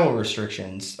travel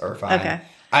restrictions are fine. Okay.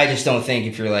 I just don't think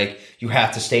if you're you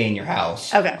have to stay in your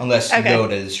house. Okay. Unless you Okay. go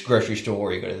to this grocery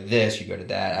store, you go to this, you go to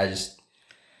that.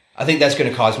 I think that's going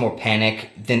to cause more panic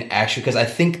than actually, because I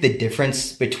think the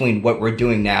difference between what we're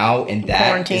doing now and that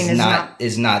Quarantine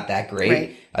is not that great.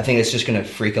 Right. I think it's just going to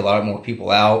freak a lot more people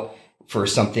out for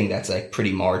something that's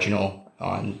pretty marginal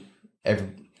on every.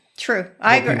 True.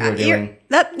 I What people are agree. doing.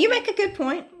 You make a good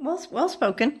point. Well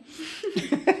spoken.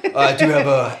 I do have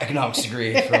an economics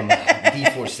degree from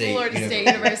D4 State. Florida State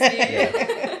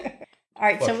University. All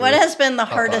right. So Fuck what you. has been the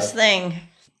High hardest five. thing?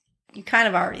 You kind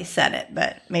of already said it,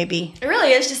 but maybe. It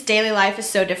really is just daily life is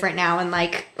so different now. And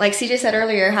like CJ said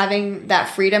earlier, having that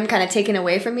freedom kind of taken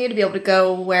away from you to be able to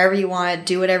go wherever you want,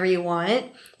 do whatever you want,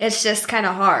 it's just kind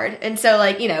of hard. And so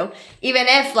even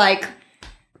if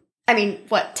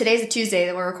today's a Tuesday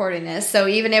that we're recording this. So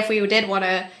even if we did want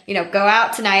to, go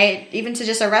out tonight, even to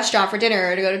just a restaurant for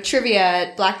dinner or to go to trivia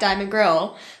at Black Diamond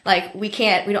Grill, we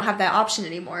don't have that option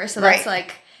anymore. So that's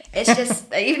Right. it's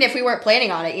just, even if we weren't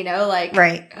planning on it,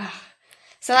 Right.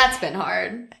 So that's been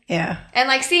hard. Yeah.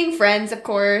 And seeing friends, of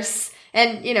course.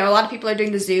 And, a lot of people are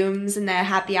doing the Zooms and the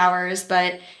happy hours,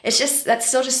 but that's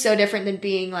still just so different than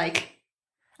being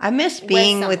I miss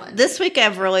being with someone. this week.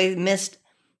 I've really missed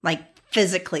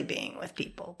physically being with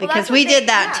people Well, because that's we what did they-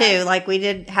 that yeah. too. We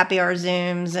did happy hour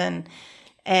Zooms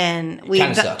and we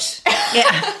Kind of sucks.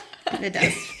 Yeah, it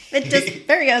does. It just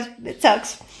there he goes. It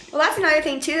sucks. Well, that's another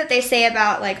thing too that they say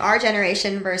about our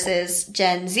generation versus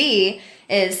Gen Z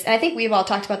is, and I think we've all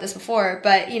talked about this before,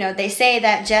 but they say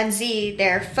that Gen Z,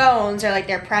 their phones are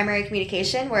their primary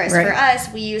communication, whereas Right. for us,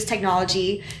 we use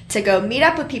technology to go meet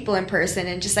up with people in person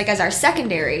and just as our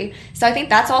secondary. So I think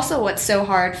that's also what's so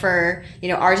hard for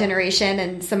our generation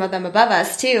and some of them above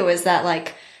us too, is that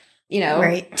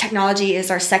Right. technology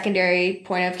is our secondary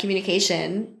point of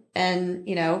communication, and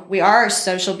we are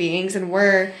social beings, and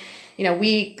we're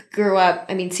we grew up,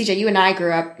 CJ, you and I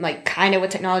grew up kind of with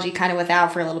technology, kind of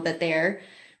without for a little bit there.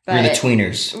 But We're the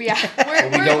tweeners. Yeah,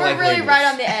 we we're don't like really labels. right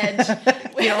on the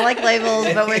edge. We don't like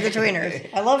labels, but we're the tweeners.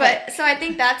 I love it. But so I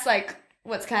think that's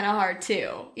what's kind of hard too,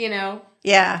 you know?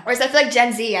 Yeah. Whereas I feel like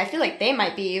Gen Z, I feel like they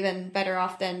might be even better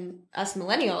off than us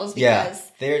millennials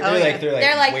because they're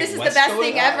they're like, "Wait, this is the what's best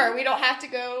going thing on?" ever. We don't have to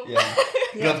go. Yeah.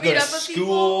 You don't have to go meet to up with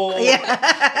people. school.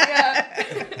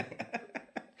 Yeah.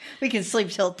 We can sleep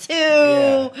till 2.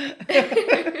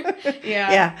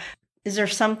 Yeah. Is there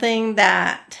something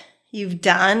that you've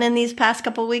done in these past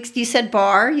couple of weeks? You said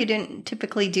bar. You didn't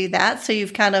typically do that. So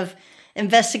you've kind of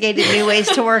investigated new ways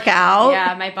to work out.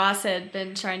 Yeah, my boss had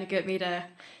been trying to get me to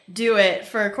do it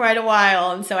for quite a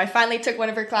while. And so I finally took one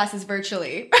of her classes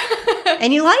virtually.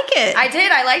 And you like it. I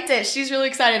did. I liked it. She's really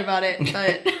excited about it.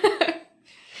 But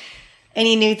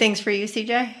Any new things for you,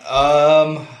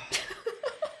 CJ?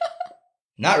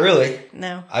 Not really.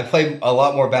 No. I play a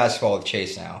lot more basketball with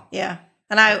Chase now. Yeah.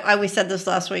 And we said this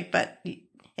last week,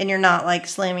 and you're not like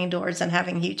slamming doors and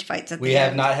having huge fights at the end. We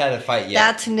have not had a fight yet.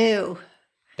 That's new.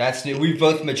 That's new. We've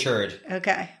both matured.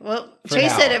 Okay. Well, For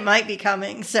Chase now. said it might be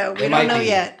coming, so we It don't might know be.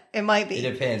 yet. It might be.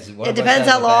 It depends. One It of us depends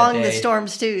has how a bad long the day. storm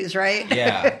stews, right?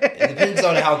 Yeah. It depends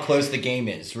on how close the game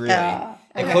is, really. Yeah.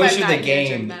 The I closer hope I'm the not here game,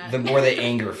 during that. the more the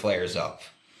anger flares up.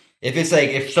 If it's like,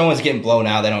 if someone's getting blown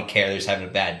out, they don't care. They're just having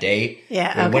a bad day.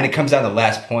 Yeah, But when okay. it comes down to the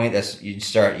last point, you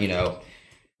start,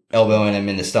 elbowing them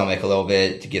in the stomach a little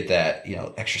bit to get that,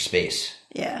 extra space.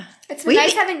 Yeah. it's been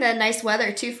nice having the nice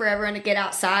weather too for everyone to get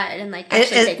outside and like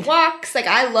actually take walks. Like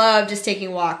I love just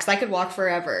taking walks. I could walk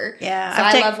forever. Yeah,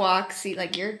 So I love walks. See,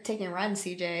 like you're taking runs,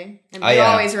 CJ. And we yeah.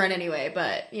 always run anyway,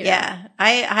 but Yeah.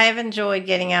 I have enjoyed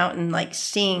getting out and like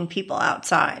seeing people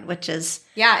outside, which is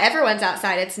Yeah, everyone's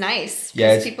outside. It's nice.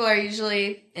 Yeah, Because people are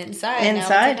usually inside now with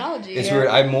technology. It's weird.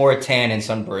 I'm more tan and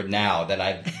sunburned now than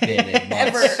I've been in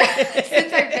months. Ever.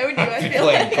 Since I've known you, I I've been feel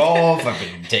playing like. golf. I've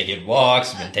been taking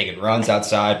walks. I've been taking runs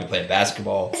outside. Been playing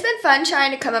basketball. It's been fun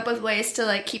trying to come up with ways to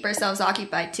like keep ourselves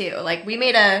occupied too. Like we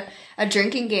made a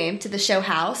drinking game to the show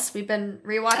House. We've been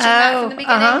rewatching that from the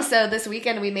beginning. So this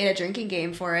weekend we made a drinking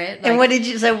game for it. and what did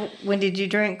you say? When did you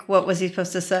drink? What was he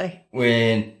supposed to say?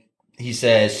 When he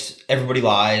says everybody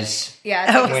lies. Yeah,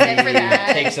 it's like When excited for he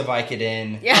that. takes a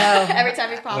Vicodin. Yeah, every time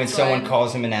he pops When someone one.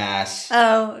 calls him an ass.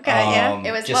 Oh, okay, yeah.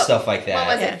 It was just stuff like that.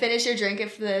 What was Yeah. it? Finish your drink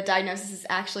if the diagnosis is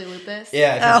actually lupus.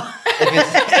 Yeah. If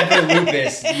it's ever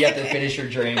lupus, you have to finish your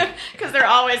drink. Because they're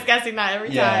always guessing that every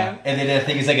time. And then the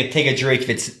thing is like take a drink if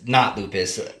it's not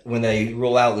lupus when they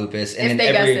rule out lupus. And If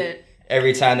then they guess it.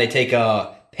 every time they take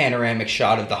a panoramic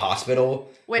shot of the hospital,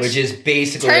 which is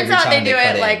basically Turns every out time they do cut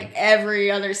it in. like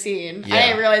every other scene. Yeah. I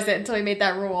didn't realize it until we made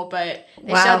that rule, but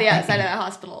they Wow. show the outside of that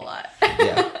hospital a lot.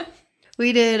 Yeah.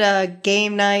 We did a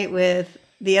game night with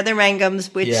the other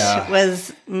Mangums, which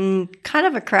was kind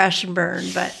of a crash and burn,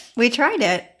 but we tried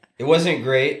it. It wasn't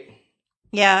great.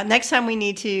 Yeah, next time we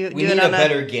need to We do need it on a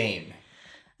better game.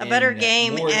 a better And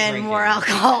game more and drinking. more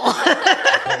alcohol.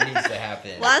 That needs to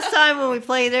happen. Last time when we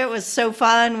played it was so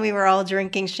fun. We were all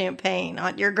drinking champagne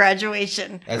on your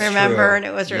graduation. That's remember? true. And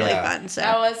it was really Yeah. fun. So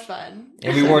That was fun.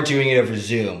 And we weren't doing it over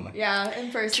Zoom. Yeah,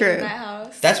 in person True. in that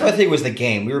house. That's what I think was the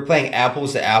game. We were playing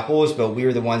apples to apples, but we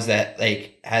were the ones that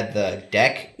like had the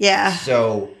deck. yeah.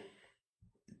 So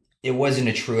it wasn't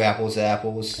a true apples to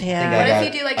apples. I Yeah. think What I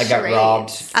if you do, like, I got charades?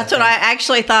 robbed. That's what I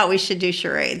actually thought we should do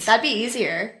charades. That'd be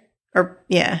easier. Or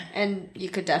yeah. And you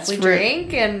could definitely It's rude.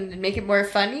 drink and make it more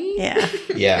funny. Yeah.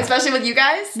 Yeah. Especially with you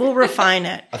guys. We'll refine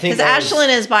it. I think Because that was- Ashlyn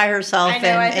is by herself I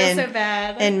know, I feel in, so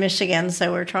bad. in Michigan,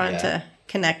 so we're trying Yeah. to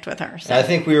connect with her. And So. I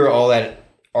think we were all at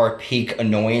our peak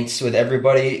annoyance with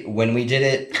everybody when we did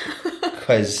it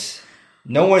because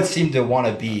no one seemed to want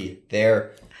to be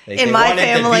there. Like, In they my wanted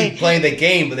family- to be playing the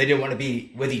game, but they didn't want to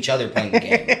be with each other playing the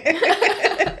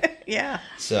game. Yeah.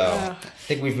 So I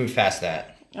think we've moved past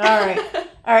that. All right.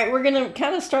 All right. We're going to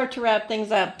kind of start to wrap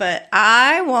things up, but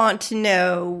I want to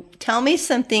know, tell me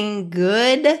something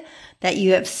good that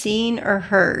you have seen or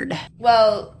heard.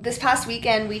 Well, this past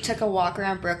weekend we took a walk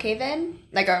around Brookhaven,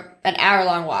 like an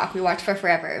hour-long walk. We walked for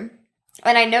forever.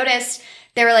 And I noticed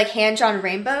there were like hand-drawn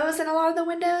rainbows in a lot of the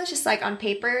windows, just like on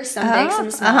paper, some big,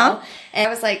 some small. And I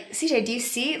was like, CJ, do you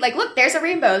see? Like, look, there's a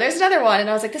rainbow. There's another one. And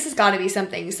I was like, this has got to be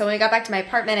something. So when I got back to my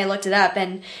apartment, I looked it up.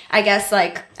 And I guess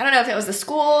like, I don't know if it was the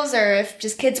schools or if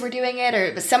just kids were doing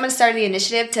it, but someone started the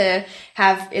initiative to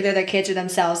have either their kids or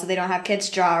themselves, so they don't have kids,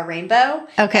 draw a rainbow.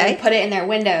 Okay. And put it in their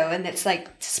window. And it's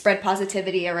like to spread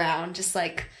positivity around, just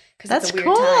like, because it's That's a weird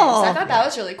cool. time. So I thought that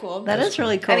was really cool. That is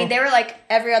really cool. I mean, they were like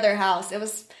every other house. It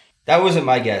was. That wasn't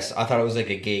my guess. I thought it was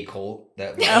like a gay cult.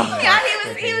 That Yeah,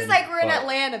 he was like, we're in But-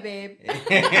 Atlanta, babe. I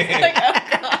was like,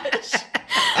 oh gosh.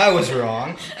 I was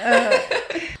wrong.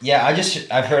 Yeah,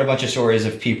 I've heard a bunch of stories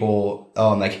of people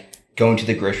like going to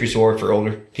the grocery store for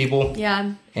older people.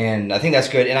 Yeah. And I think that's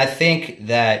good. And I think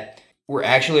that we're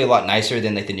actually a lot nicer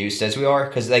than like the news says we are.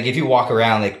 Because like if you walk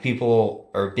around, like people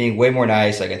are being way more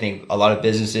nice. Like I think a lot of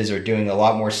businesses are doing a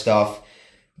lot more stuff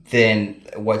than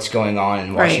what's going on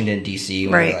in Washington D.C.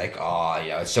 when they're like, oh,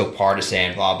 it's so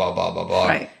partisan, blah blah blah blah blah.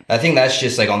 Right. I think that's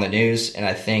just like on the news, and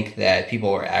I think that people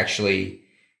are actually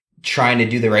trying to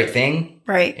do the right thing.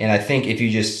 Right. And I think if you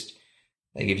just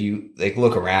like if you like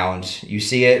look around, you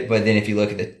see it, but then if you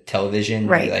look at the television,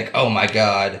 you're like, oh my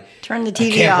God, turn the TV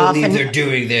I can't off. believe they're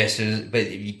doing this. But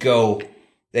if you go,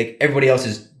 like everybody else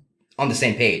is on the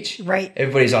same page. Right.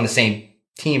 Everybody's on the same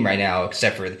team right now,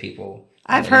 except for the people.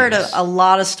 I've heard a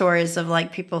lot of stories of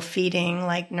like people feeding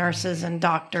like nurses and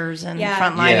doctors and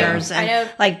frontliners. Yeah.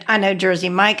 And I know Jersey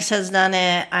Mike's has done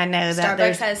it. I know that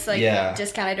Starbucks has like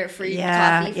discounted or free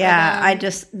coffee for them. I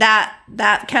just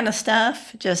that kind of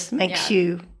stuff just makes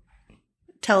you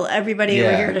tell everybody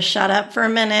over here to shut up for a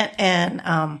minute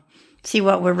and see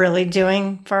what we're really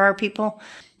doing for our people.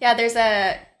 Yeah, there's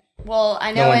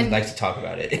I know no one likes to talk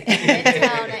about it.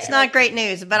 It's not great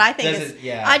news, but I think it's.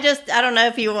 Yeah. I don't know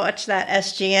if you watched that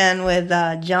SGN with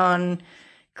John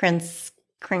Krasinski.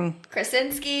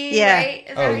 Yeah. Right?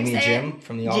 Is that you mean Jim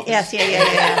from The Office? Yes,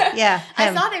 yeah.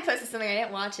 I saw they posted something. I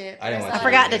didn't watch it. I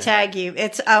forgot to tag you.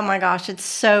 It's oh my gosh, it's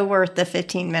so worth the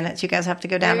 15 minutes. You guys have to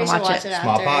go down and watch it.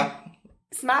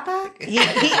 Smallpox? He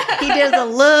does a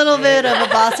little bit of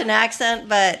a Boston accent,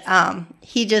 but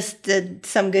he just did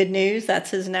Some Good News. That's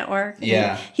his network.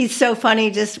 Yeah. He's so funny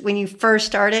just when you first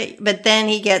start it, but then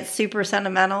he gets super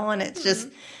sentimental and it's just,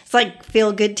 it's like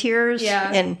feel good tears.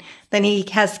 Yeah. And then he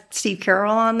has Steve Carell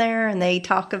on there and they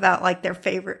talk about like their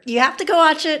favorite. You have to go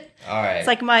watch it. All right. It's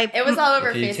like it was all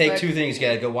over if Facebook. You take two things. You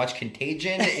got to go watch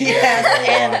Contagion.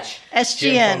 And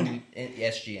SGN.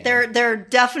 SGN. They're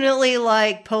definitely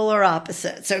like polar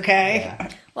opposites, okay? Yeah.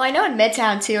 Well, I know in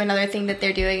Midtown, too, another thing that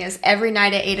they're doing is every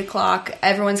night at 8 o'clock,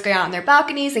 everyone's going out on their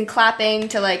balconies and clapping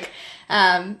to, like,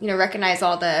 recognize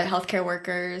all the healthcare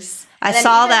workers. I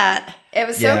saw that. It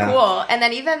was so cool. And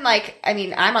then even, like, I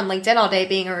mean, I'm on LinkedIn all day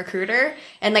being a recruiter,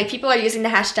 and, like, people are using the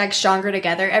hashtag Stronger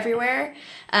Together everywhere.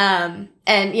 And,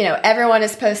 everyone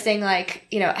is posting, like,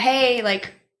 hey, like,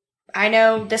 I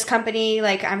know this company,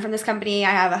 like, I'm from this company. I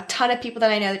have a ton of people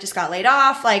that I know that just got laid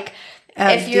off. Like,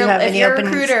 if you're a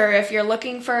recruiter, if you're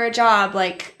looking for a job,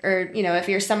 like, or, if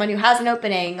you're someone who has an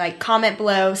opening, like, comment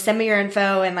below, send me your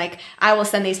info, and, like, I will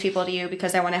send these people to you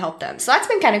because I want to help them. So that's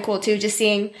been kind of cool, too, just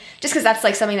because that's,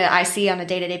 like, something that I see on a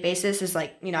day-to-day basis is,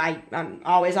 like, I'm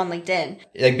always on LinkedIn.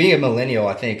 Like, being a millennial,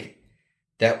 I think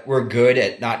that we're good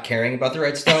at not caring about the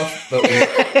right stuff,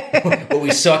 but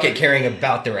we suck at caring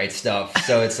about the right stuff.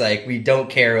 So it's like, we don't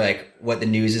care, like, what the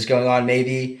news is going on,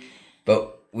 maybe,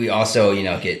 but we also,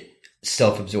 get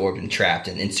self-absorbed and trapped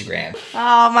in Instagram.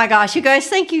 Oh my gosh, you guys,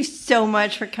 thank you so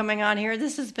much for coming on here.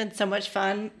 This has been so much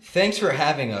fun. Thanks for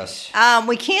having us.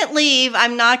 We can't leave.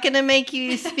 I'm not going to make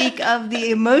you speak of the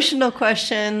emotional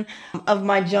question of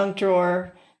my junk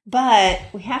drawer, but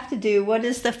we have to do, what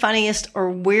is the funniest or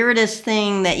weirdest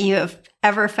thing that you have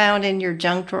ever found in your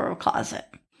junk drawer closet?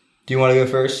 Do you want to go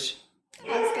first?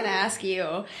 I was going to ask you.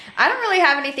 I don't really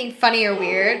have anything funny or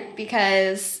weird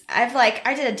because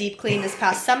I did a deep clean this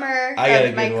past summer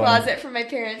of my closet from my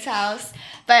parents' house.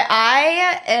 But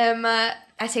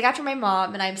I take after my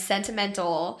mom and I'm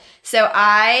sentimental. So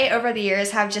I, over the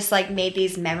years, have just like made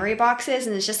these memory boxes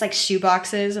and it's just like shoe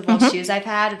boxes of all shoes I've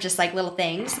had of just like little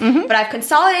things. But I've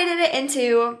consolidated it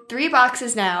into 3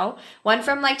 boxes now. One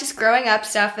from like just growing up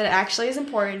stuff that actually is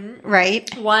important.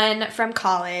 Right. One from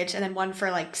college and then one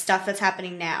for like stuff that's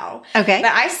happening now. Okay.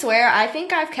 But I swear, I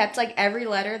think I've kept like every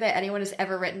letter that anyone has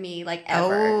ever written me, like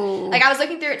ever. Oh. Like I was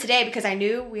looking through it today because I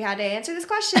knew we had to answer this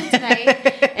question tonight.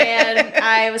 And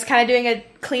I was kind of doing a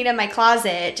clean in my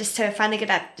closet just to finally get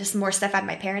that just more stuff out of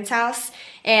my parents' house.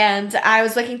 And I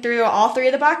was looking through all 2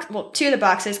 of the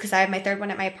boxes because I have my 3rd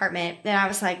one at my apartment. And I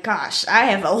was like, gosh, I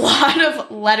have a lot of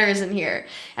letters in here.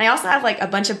 And I also have like a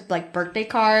bunch of like birthday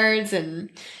cards and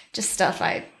just stuff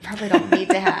I probably don't need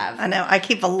to have. I know. I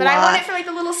keep a lot. But I want it for like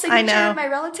the little signature of my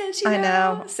relatives, I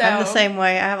know. So I'm the same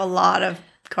way. I have a lot of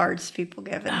cards people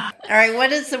given. All right,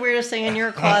 what is the weirdest thing in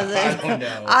your closet? I don't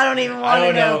know. I don't even want to know.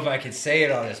 I don't know if I can say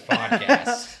it on this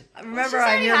podcast. Remember,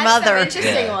 I'm your mother.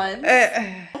 Interesting ones.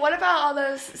 What about all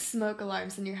those smoke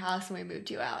alarms in your house when we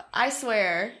moved you out? I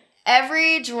swear,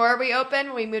 every drawer we opened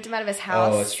when we moved him out of his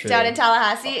house down in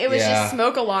Tallahassee, it was just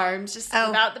smoke alarms, just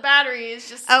without the batteries,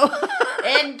 just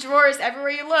in drawers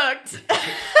everywhere you looked.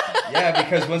 Yeah,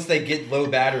 because once they get low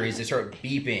batteries, they start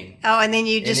beeping. Oh, and then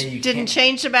you just didn't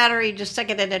change the battery, just stuck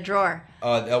it in a drawer.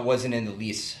 That wasn't in the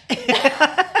lease.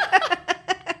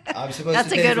 I'm supposed That's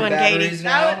to a pay good for one, batteries Katie.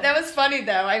 now? That was funny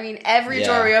though. I mean, every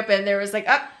drawer we opened, there was like,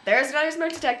 oh, there's another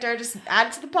smoke detector. Just add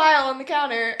it to the pile on the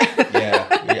counter.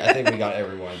 I think we got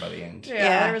everyone by the end.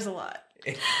 Yeah, there was a lot.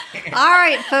 All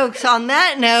right, folks, on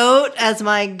that note, as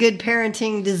my good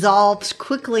parenting dissolves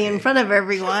quickly in front of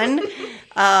everyone,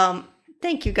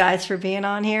 thank you guys for being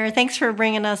on here. Thanks for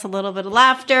bringing us a little bit of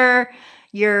laughter,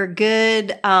 your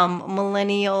good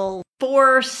millennial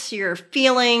force, your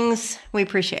feelings. We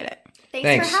appreciate it.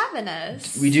 Thanks for having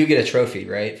us. We do get a trophy,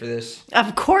 right, for this?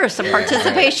 Of course, a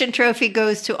participation trophy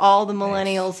goes to all the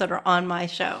millennials that are on my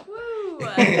show. Woo!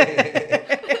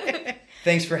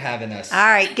 Thanks for having us. All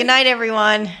right. Good night,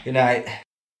 everyone. Good night.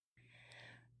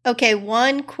 Okay,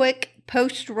 one quick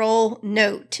post-roll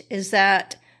note is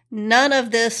that none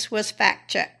of this was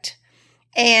fact-checked.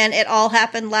 And it all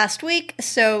happened last week,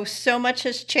 so much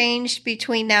has changed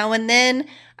between now and then,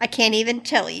 I can't even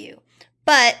tell you.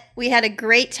 But we had a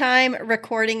great time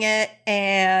recording it,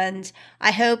 and I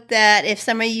hope that if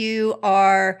some of you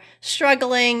are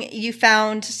struggling, you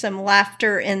found some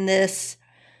laughter in this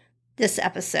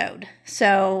episode.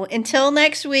 So until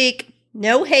next week,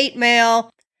 no hate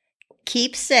mail,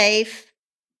 keep safe,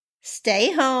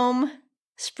 stay home,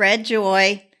 spread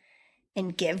joy,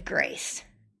 and give grace.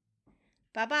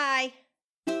 Bye-bye.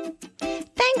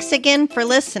 Thanks again for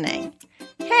listening.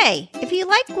 Hey, if you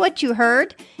like what you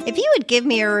heard, if you would give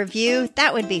me a review,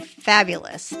 that would be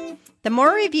fabulous. The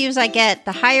more reviews I get,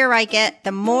 the higher I get,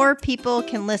 the more people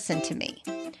can listen to me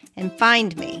and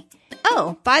find me.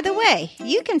 Oh, by the way,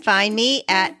 you can find me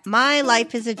at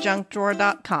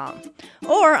mylifeisajunkdrawer.com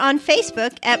or on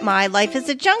Facebook at My Life is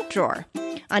a Junk Drawer.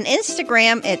 On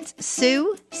Instagram, it's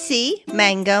Sue C.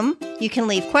 Mangum. You can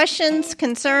leave questions,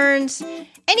 concerns,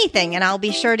 anything, and I'll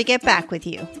be sure to get back with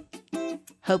you.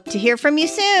 Hope to hear from you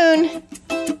soon.